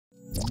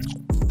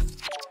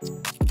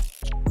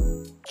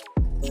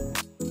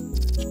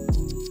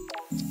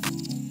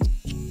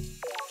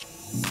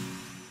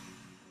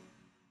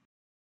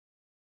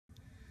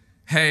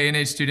Hey,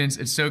 NH students,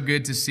 it's so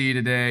good to see you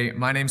today.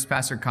 My name's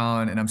Pastor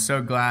Collin, and I'm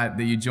so glad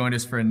that you joined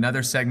us for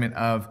another segment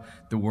of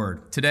the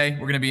Word. Today,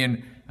 we're going to be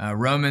in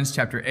Romans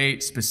chapter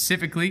 8,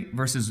 specifically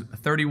verses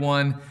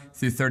 31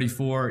 through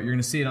 34. You're going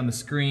to see it on the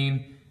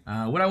screen.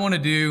 What I want to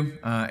do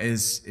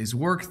is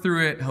work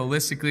through it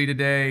holistically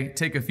today,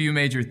 take a few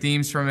major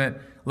themes from it,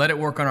 let it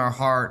work on our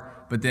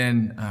heart, but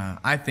then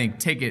I think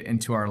take it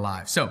into our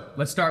lives. So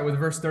let's start with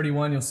verse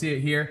 31. You'll see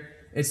it here.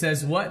 It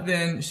says, "What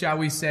then shall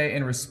we say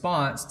in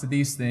response to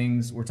these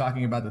things?" We're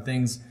talking about the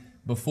things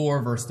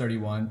before verse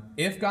 31.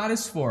 "If God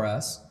is for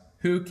us,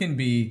 who can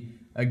be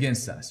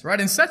against us?"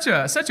 Right? And such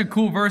a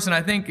cool verse. And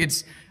I think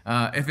it's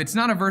if it's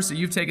not a verse that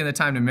you've taken the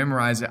time to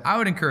memorize it, I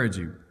would encourage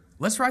you.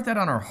 Let's write that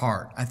on our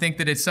heart. I think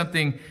that it's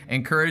something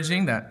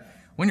encouraging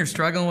that when you're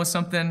struggling with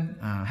something,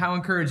 how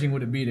encouraging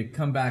would it be to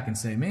come back and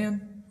say,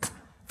 man, I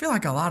feel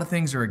like a lot of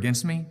things are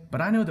against me,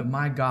 but I know that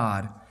my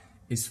God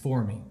is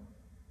for me.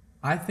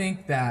 I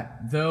think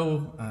that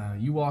though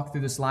you walk through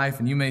this life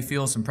and you may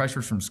feel some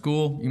pressures from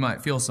school, you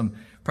might feel some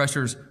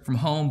pressures from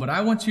home, but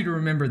I want you to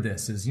remember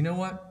this is, you know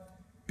what?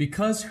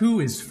 Because who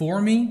is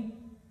for me,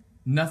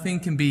 nothing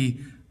can be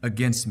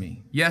against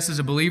me. Yes, as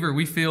a believer,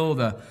 we feel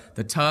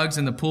the tugs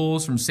and the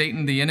pulls from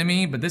Satan, the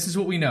enemy, but this is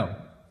what we know,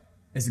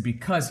 is that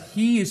because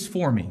he is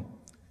for me,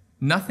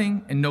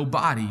 nothing and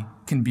nobody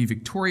can be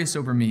victorious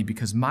over me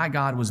because my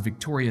God was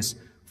victorious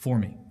for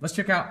me. Let's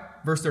check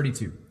out verse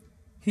 32.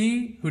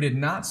 "He who did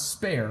not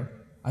spare,"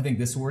 I think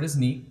this word is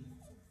neat.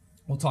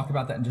 We'll talk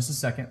about that in just a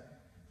second.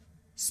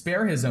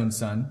 "Spare his own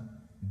son,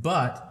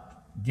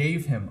 but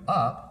gave him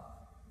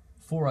up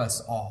for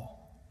us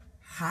all.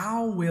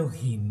 How will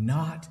he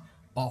not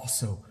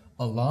also,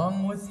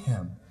 along with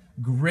him,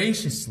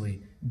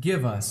 graciously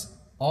give us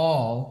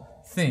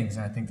all things?"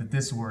 And I think that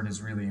this word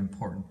is really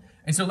important.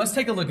 And so let's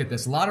take a look at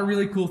this. A lot of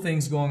really cool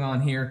things going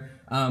on here.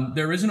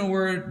 The original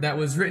word that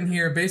was written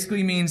here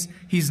basically means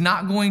he's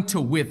not going to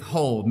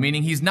withhold,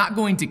 meaning he's not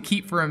going to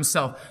keep for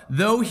himself.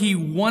 Though he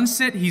wants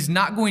it, he's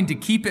not going to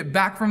keep it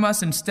back from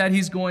us. Instead,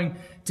 he's going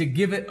to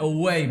give it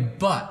away.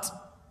 But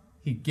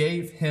he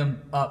gave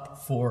him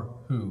up for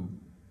who?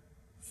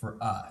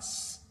 For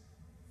us.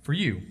 For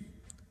you.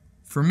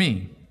 For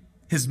me.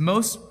 His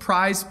most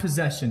prized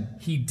possession,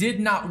 he did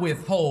not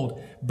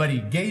withhold, but he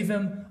gave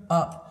him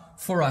up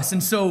for us.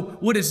 And so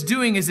what it's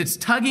doing is it's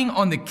tugging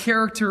on the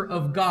character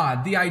of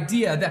God. The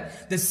idea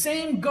that the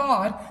same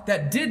God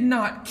that did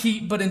not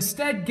keep, but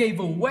instead gave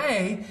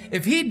away,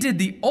 if he did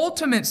the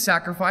ultimate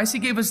sacrifice, he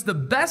gave us the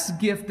best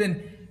gift,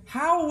 then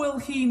how will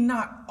he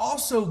not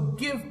also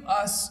give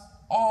us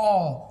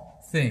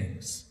all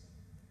things?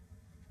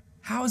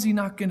 How is he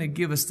not going to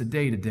give us the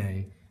day to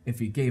day if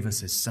he gave us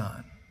his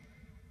son?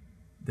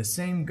 The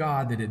same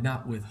God that did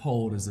not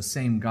withhold is the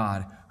same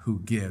God who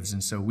gives.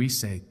 And so we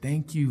say,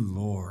 thank you,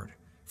 Lord,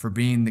 for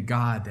being the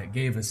God that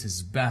gave us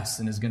his best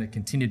and is going to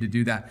continue to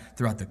do that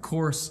throughout the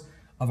course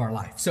of our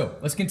life. So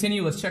let's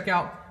continue. Let's check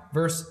out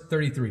verse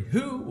 33.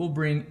 "Who will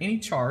bring any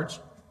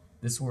charge?"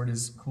 This word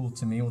is cool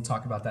to me. We'll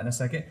talk about that in a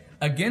second.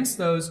 "Against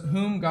those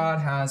whom God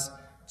has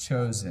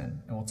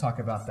chosen." And we'll talk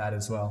about that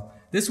as well.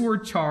 This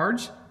word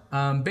charge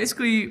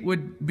basically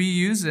would be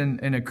used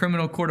in a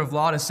criminal court of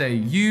law to say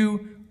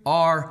you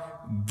are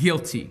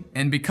guilty.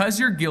 And because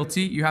you're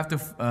guilty, you have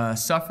to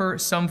suffer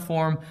some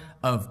form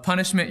of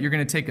punishment. You're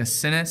going to take a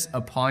sentence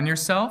upon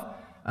yourself.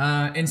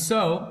 And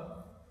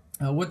so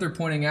what they're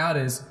pointing out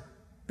is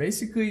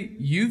basically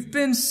you've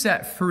been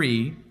set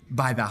free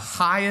by the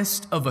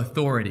highest of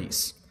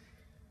authorities.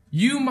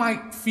 You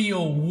might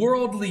feel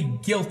worldly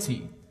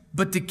guilty,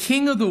 but the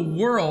King of the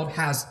world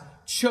has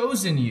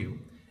chosen you.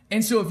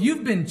 And so if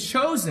you've been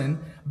chosen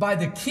by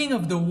the King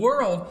of the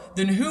world,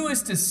 then who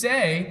is to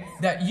say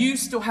that you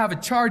still have a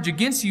charge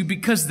against you,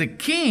 because the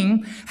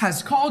King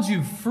has called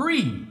you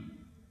free.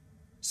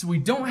 So we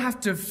don't have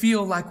to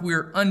feel like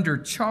we're under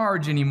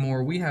charge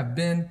anymore. We have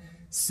been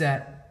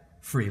set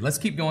free. Let's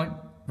keep going.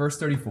 Verse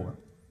 34.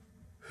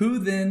 "Who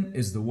then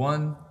is the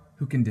one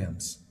who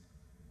condemns?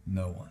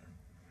 No one.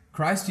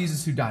 Christ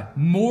Jesus, who died.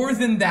 More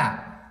than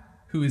that,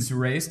 who is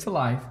raised to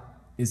life,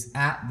 is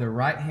at the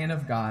right hand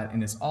of God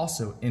and is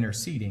also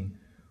interceding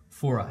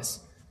for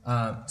us."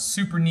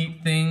 Super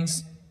neat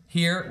things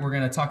here. We're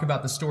going to talk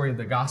about the story of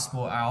the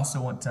gospel. I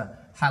also want to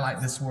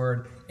highlight this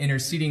word,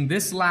 interceding.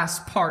 This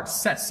last part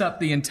sets up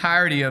the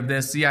entirety of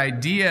this. The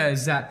idea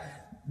is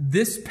that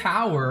this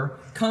power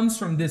comes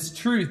from this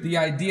truth. The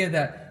idea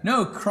that,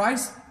 no,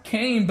 Christ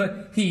came,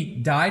 but he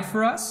died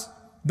for us.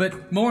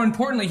 But more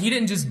importantly, he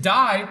didn't just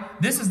die.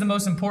 This is the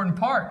most important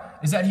part,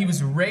 is that he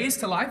was raised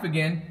to life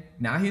again.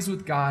 Now he's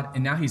with God,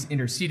 and now he's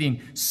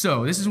interceding.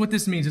 So this is what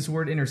this means, this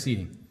word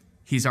interceding.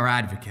 He's our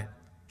advocate.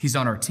 He's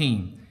on our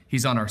team.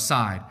 He's on our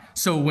side.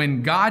 So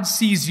when God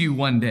sees you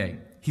one day,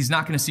 he's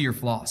not going to see your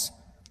flaws.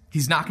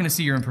 He's not going to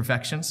see your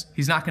imperfections.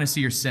 He's not going to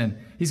see your sin.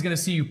 He's going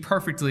to see you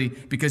perfectly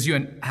because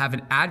you have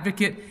an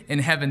advocate in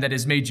heaven that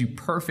has made you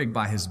perfect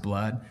by his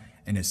blood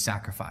and his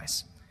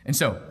sacrifice. And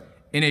so,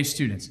 NA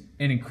students,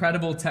 an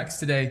incredible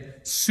text today,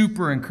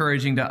 super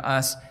encouraging to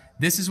us.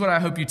 This is what I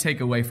hope you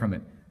take away from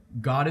it.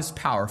 God is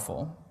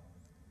powerful.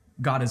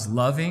 God is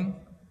loving.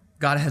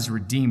 God has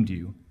redeemed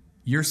you.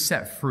 You're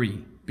set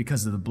free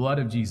because of the blood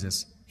of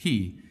Jesus.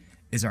 He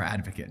is our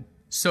advocate.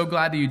 So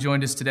glad that you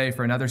joined us today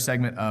for another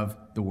segment of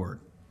The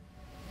Word.